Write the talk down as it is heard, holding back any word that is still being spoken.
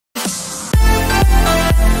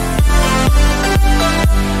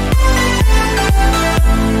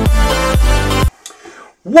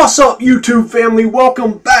What's up, YouTube family?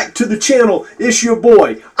 Welcome back to the channel. It's your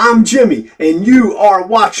boy, I'm Jimmy, and you are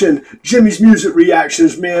watching Jimmy's Music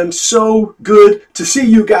Reactions, man. So good to see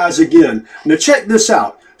you guys again. Now check this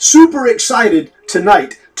out. Super excited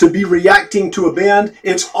tonight to be reacting to a band.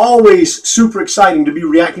 It's always super exciting to be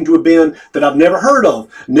reacting to a band that I've never heard of,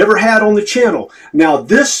 never had on the channel. Now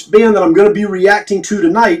this band that I'm going to be reacting to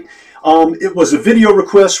tonight, it was a video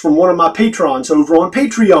request from one of my patrons over on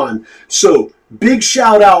Patreon. So big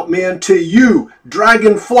shout out, man, to you,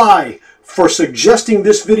 Dragonfly, for suggesting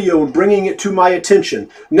this video and bringing it to my attention.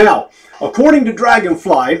 Now, according to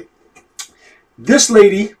Dragonfly, this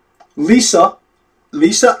lady, Lisa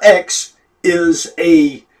X, is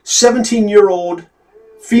a 17-year-old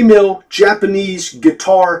female Japanese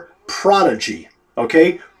guitar prodigy.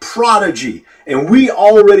 Okay? Prodigy. And we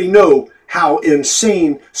already know how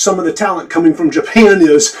insane some of the talent coming from Japan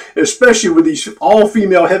is, especially with these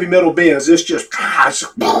all-female heavy metal bands. It's just,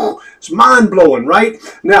 it's mind-blowing, right?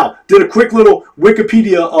 Now, did a quick little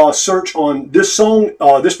Wikipedia search on this song,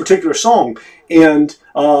 this particular song, and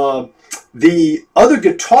the other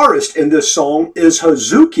guitarist in this song is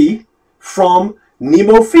Hazuki from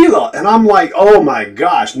Nemophila. And I'm like, oh my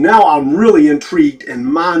gosh, now I'm really intrigued and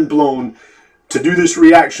mind-blown to do this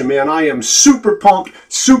reaction, man. I am super pumped,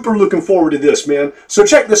 super looking forward to this, man. So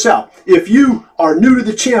check this out. If you are new to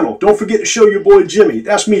the channel, don't forget to show your boy Jimmy.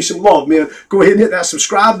 That's me some love, man. Go ahead and hit that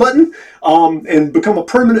subscribe button and become a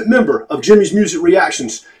permanent member of Jimmy's Music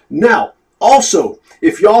Reactions. Now, also,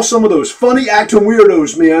 if y'all some of those funny acting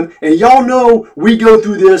weirdos, man, and y'all know we go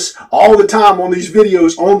through this all the time on these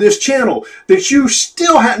videos on this channel, that you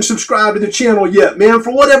still hadn't subscribed to the channel yet, man,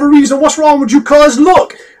 for whatever reason, what's wrong with you, cuz?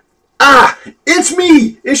 Look, it's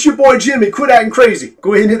me. It's your boy Jimmy. Quit acting crazy.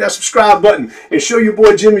 Go ahead and hit that subscribe button and show your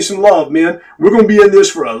boy Jimmy some love, man. We're going to be in this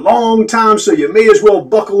for a long time, so you may as well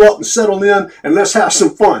buckle up and settle in, and let's have some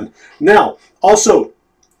fun. Now, also,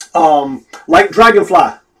 like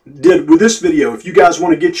Dragonfly did with this video, if you guys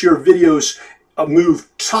want to get your videos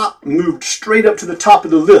moved straight up to the top of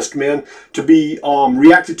the list, man, to be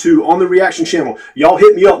reacted to on the reaction channel, y'all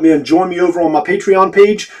hit me up, man. Join me over on my Patreon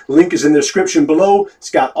page. Link is in the description below. It's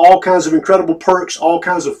got all kinds of incredible perks, all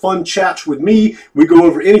kinds of fun chats with me. We go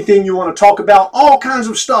over anything you want to talk about, all kinds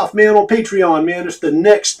of stuff, man, on Patreon, man. It's the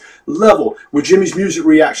next level with Jimmy's Music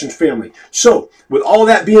Reactions family. So with all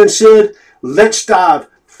that being said, let's dive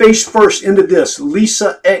face first into this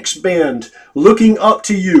Lisa X band. Looking Up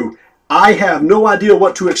to You. I have no idea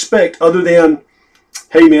what to expect other than,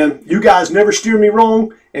 hey man, you guys never steer me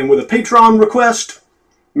wrong, and with a Patreon request,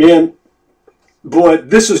 man, boy,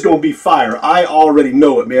 this is going to be fire. I already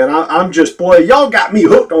know it, man. I'm just, boy, y'all got me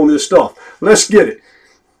hooked on this stuff. Let's get it.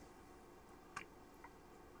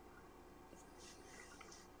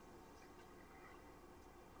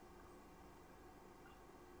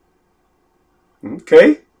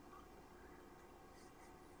 Okay.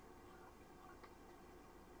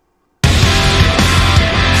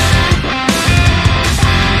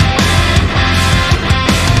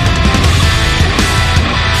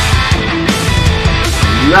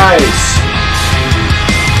 Nice.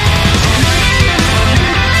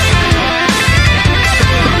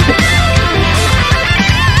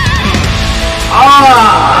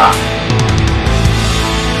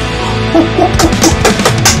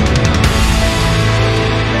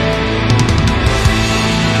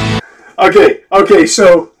 Okay,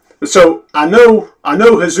 so I know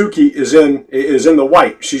Hazuki is in the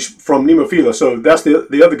white. She's from Nemophila, so that's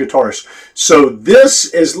the other guitarist. So this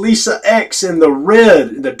is Lisa X in the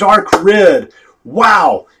red, the dark red.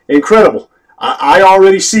 Wow, incredible. I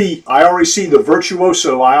already see the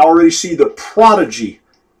virtuoso. I already see the prodigy.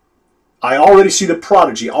 I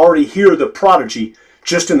already hear the prodigy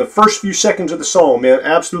just in the first few seconds of the song, man.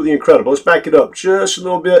 Absolutely incredible. Let's back it up just a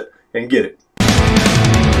little bit and get it.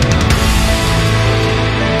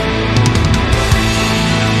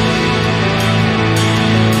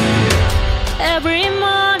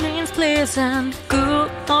 And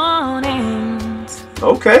good mornings.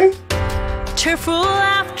 Okay. Cheerful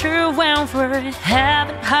laughter when we're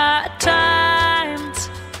having hard times.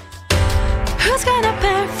 Who's gonna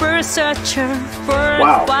pay for such a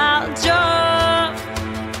worthwhile job?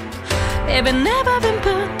 Even never been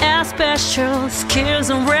put as special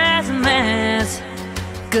skills and resumes.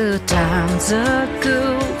 Good times are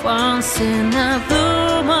good once in a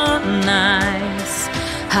blue moon nights.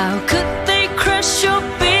 How could they crush your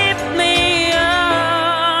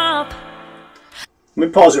Let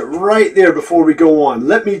me pause it right there before we go on.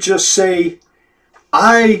 Let me just say,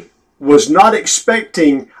 I was not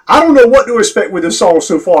expecting, I don't know what to expect with this song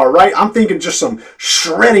so far, right? I'm thinking just some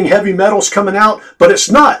shredding heavy metals coming out, but it's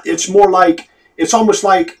not. It's more like it's almost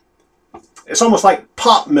like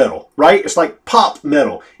pop metal, right? It's like pop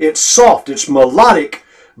metal. It's soft, it's melodic,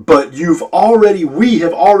 but we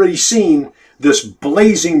have already seen this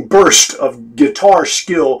blazing burst of guitar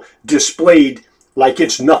skill displayed like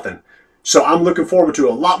it's nothing. So I'm looking forward to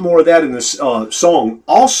a lot more of that in this song.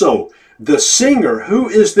 Also, the singer, who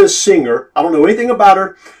is this singer? I don't know anything about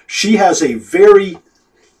her. She has a very,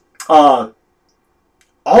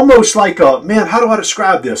 almost like a, man, how do I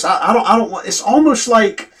describe this? I don't, it's almost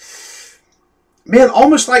like, man,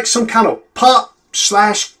 almost like some kind of pop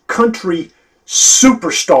 / country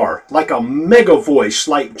superstar, like a mega voice,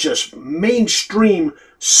 like just mainstream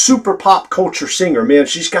super pop culture singer. Man,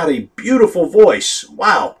 she's got a beautiful voice.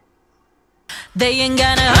 Wow. They ain't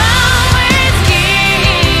gonna always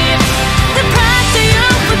give the price to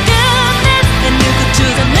your forgiveness, and you could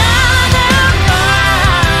choose another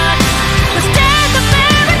one. But stay the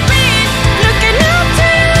very beat, looking up to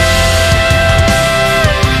you.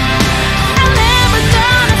 I'm never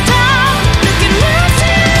gonna stop looking up to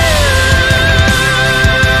you.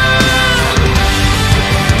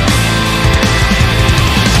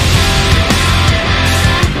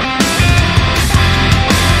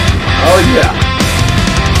 Oh yeah.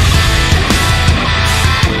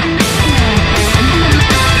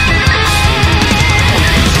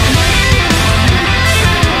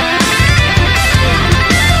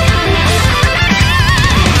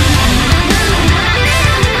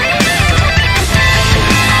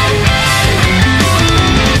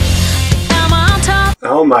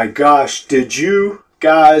 Oh my gosh, did you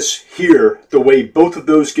guys hear the way both of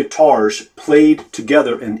those guitars played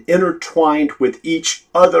together and intertwined with each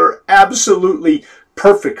other absolutely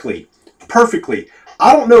perfectly? Perfectly.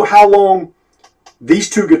 I don't know how long these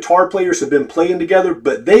two guitar players have been playing together,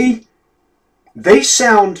 but they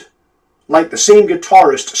sound like the same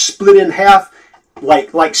guitarist split in half,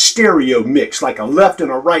 like stereo mix, like a left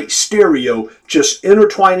and a right stereo, just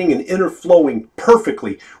intertwining and interflowing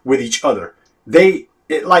perfectly with each other.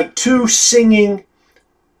 Like two singing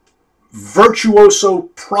virtuoso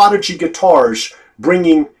prodigy guitars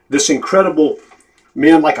bringing this incredible,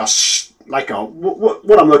 man, what am I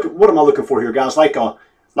looking for here, guys? Like a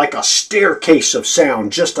staircase of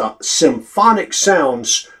sound, just a symphonic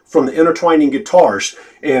sounds from the intertwining guitars.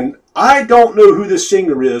 And I don't know who this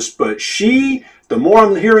singer is, but the more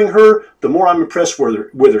I'm hearing her, the more I'm impressed with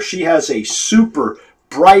her. She has a super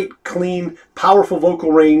bright, clean, powerful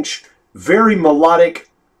vocal range, very melodic,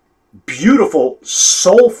 beautiful,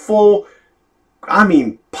 soulful, I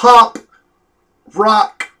mean, pop,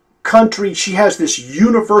 rock, country. She has this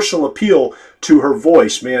universal appeal to her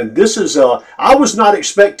voice, man. This is, I was not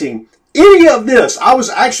expecting any of this. I was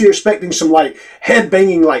actually expecting some like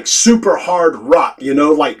head-banging, like super hard rock, you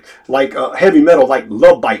know, like heavy metal, like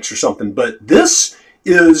Love Bites or something. But this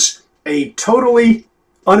is a totally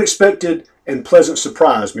unexpected and pleasant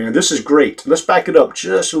surprise, man. This is great. Let's back it up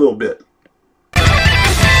just a little bit.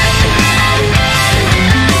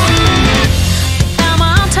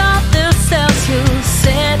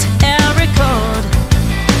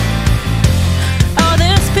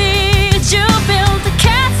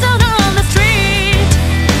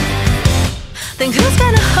 Think who's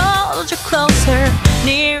gonna hold you closer,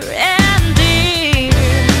 near and dear?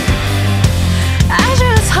 I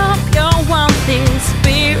just hope your warmth is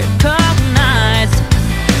recognized.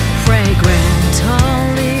 Fragrant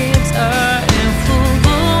leaves are in full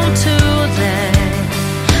bloom today.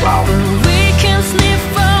 Wow. But we can sniff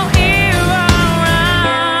all year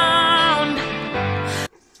around.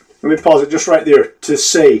 Let me pause it just right there to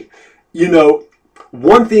say, you know,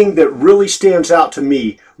 one thing that really stands out to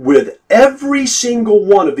me with every single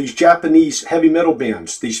one of these Japanese heavy metal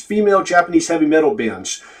bands, these female Japanese heavy metal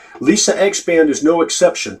bands, Lisa X Band is no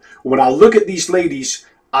exception. When I look at these ladies,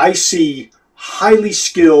 I see highly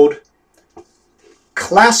skilled,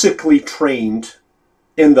 classically trained,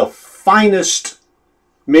 in the finest,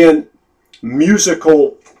 man,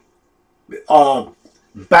 musical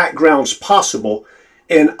backgrounds possible,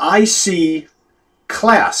 and I see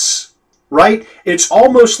class. Right? It's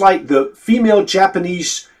almost like the female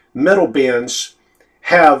Japanese metal bands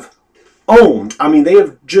have owned, I mean, they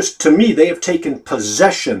have just, to me, they have taken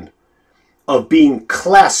possession of being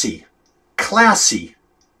classy. Classy.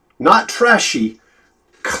 Not trashy.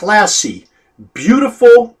 Classy.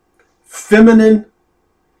 Beautiful, feminine,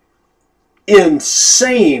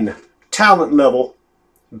 insane talent level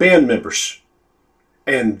band members.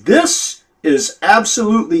 And this is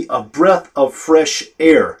absolutely a breath of fresh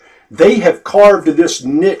air. They have carved this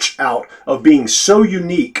niche out of being so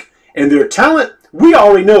unique. And their talent, we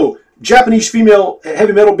already know, Japanese female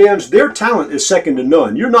heavy metal bands, their talent is second to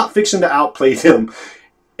none. You're not fixing to outplay them.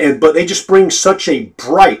 but they just bring such a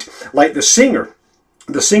bright, like the singer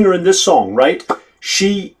in this song, right?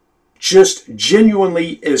 She just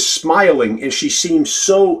genuinely is smiling, and she seems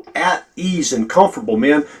so at ease and comfortable,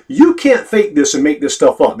 man. You can't fake this and make this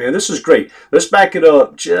stuff up, man. This is great. Let's back it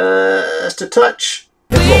up just a touch.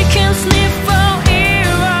 We can sniff our ear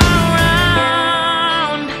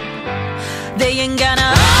around. They ain't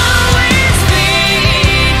gonna always be.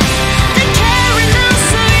 They carry us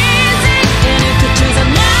so easy, and you could choose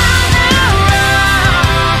another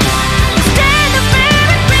road. Instead of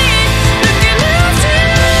bearing me, looking up to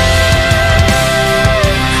you.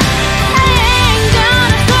 I ain't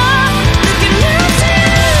gonna stop looking up to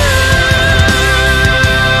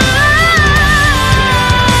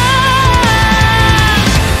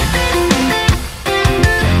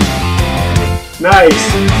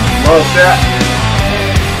Nice. Love that.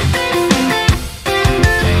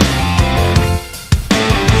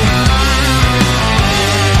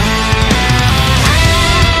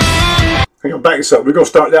 I'm going to back this up. We're going to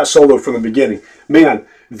start that solo from the beginning. Man,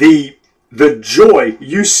 the joy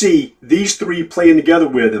you see these three playing together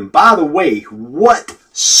with, and by the way, what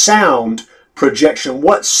sound projection,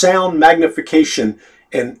 what sound magnification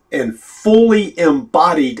and fully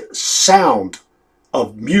embodied sound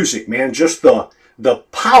of music, man. Just the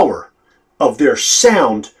power of their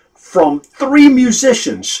sound from three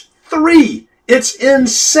musicians. Three! It's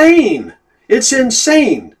insane! It's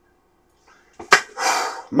insane!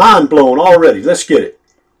 Mind blown already. Let's get it.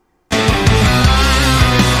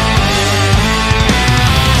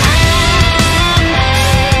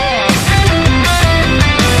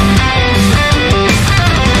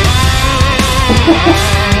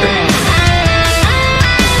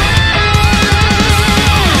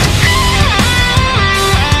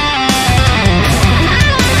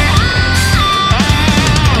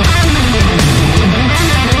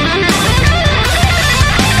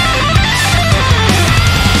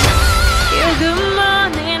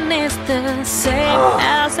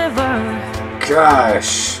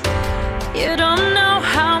 Gosh. You don't know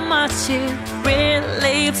how much it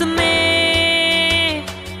really to me.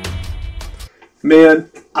 Man,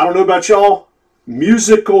 I don't know about y'all.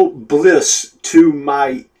 Musical bliss to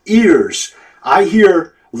my ears. I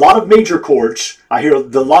hear a lot of major chords. I hear a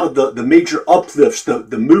lot of the major uplifts,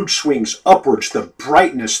 the mood swings upwards, the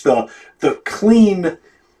brightness, the clean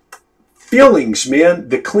feelings, man,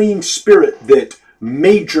 the clean spirit that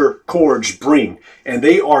major chords bring, and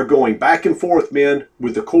they are going back and forth, man,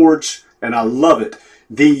 with the chords, and I love it.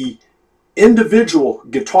 The individual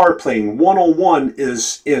guitar playing one-on-one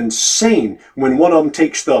is insane when one of them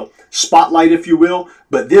takes the spotlight, if you will,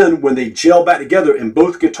 but then when they gel back together and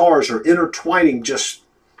both guitars are intertwining just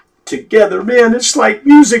together, man, it's like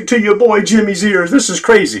music to your boy Jimmy's ears. This is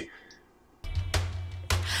crazy.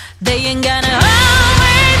 They ain't gonna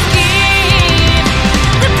always give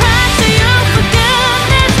the price of your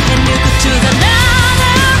forgiveness, and you could choose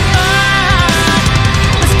another one.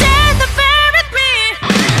 Instead of bearing me,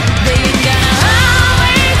 they ain't gonna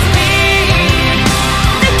always be.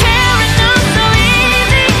 They carry on so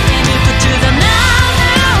easy, and you could choose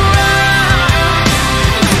another one.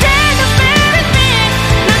 Instead of bearing me,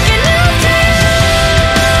 looking up to you.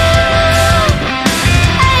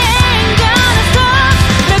 I ain't gonna stop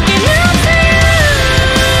looking up to you.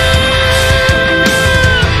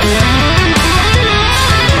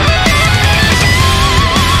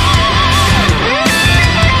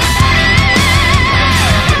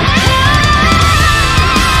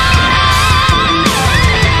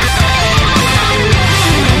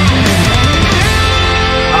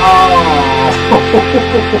 Oh.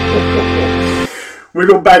 We're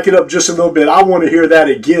going to back it up just a little bit. I want to hear that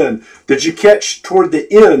again. Did you catch toward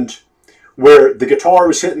the end where the guitar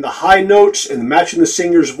was hitting the high notes and matching the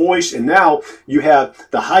singer's voice, and now you have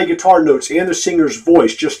the high guitar notes and the singer's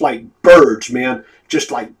voice just like birds, man. Just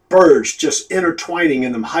like birds, just intertwining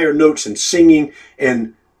in them higher notes and singing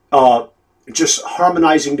and just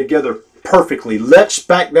harmonizing together perfectly. Let's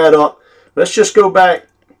back that up. Let's just go back.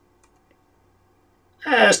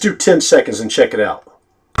 Let's do 10 seconds and check it out.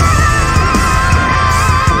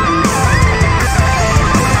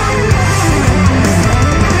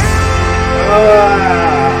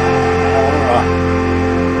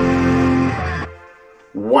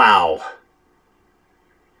 Wow.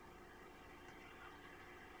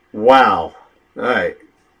 Wow. All right.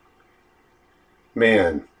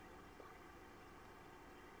 Man.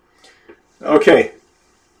 Okay.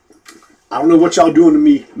 I don't know what y'all doing to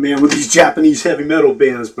me, man, with these Japanese heavy metal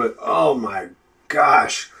bands, but oh my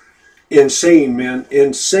gosh. Insane, man.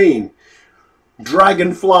 Insane.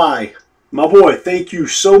 Dragonfly. My boy, thank you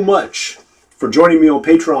so much for joining me on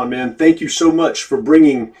Patreon, man. Thank you so much for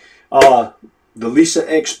bringing the Lisa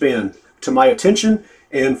X Band to my attention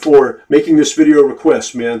and for making this video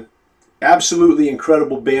request, man. Absolutely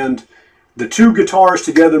incredible band. The two guitars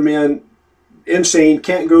together, man, insane.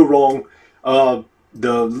 Can't go wrong.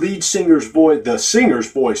 The lead singer's voice, the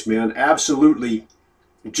singer's voice, man, absolutely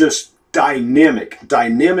just dynamic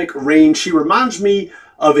range. She reminds me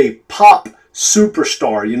of a pop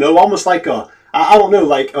superstar, you know, almost like a, I don't know,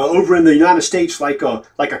 like over in the United States, like a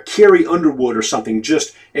Carrie Underwood or something.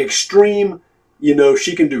 Just extreme, you know.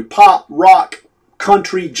 She can do pop, rock,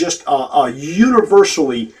 country, just a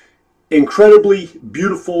universally incredibly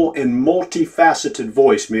beautiful and multifaceted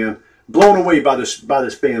voice, man. Blown away by this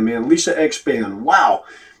band, man. Lisa X Band. Wow.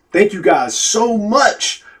 Thank you guys so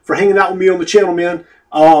much for hanging out with me on the channel, man.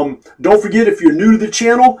 Don't forget, if you're new to the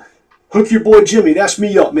channel, hook your boy Jimmy. That's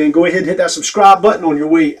me up, man. Go ahead and hit that subscribe button on your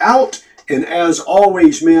way out. And as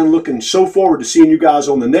always, man, looking so forward to seeing you guys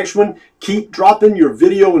on the next one. Keep dropping your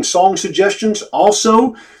video and song suggestions.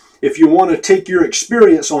 Also, if you want to take your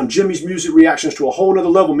experience on Jimmy's Music Reactions to a whole nother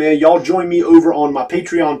level, man, y'all join me over on my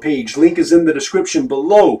Patreon page. Link is in the description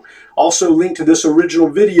below. Also, link to this original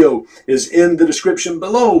video is in the description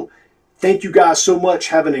below. Thank you guys so much.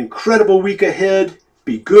 Have an incredible week ahead.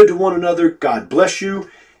 Be good to one another. God bless you.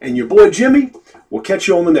 And your boy Jimmy will catch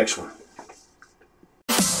you on the next one.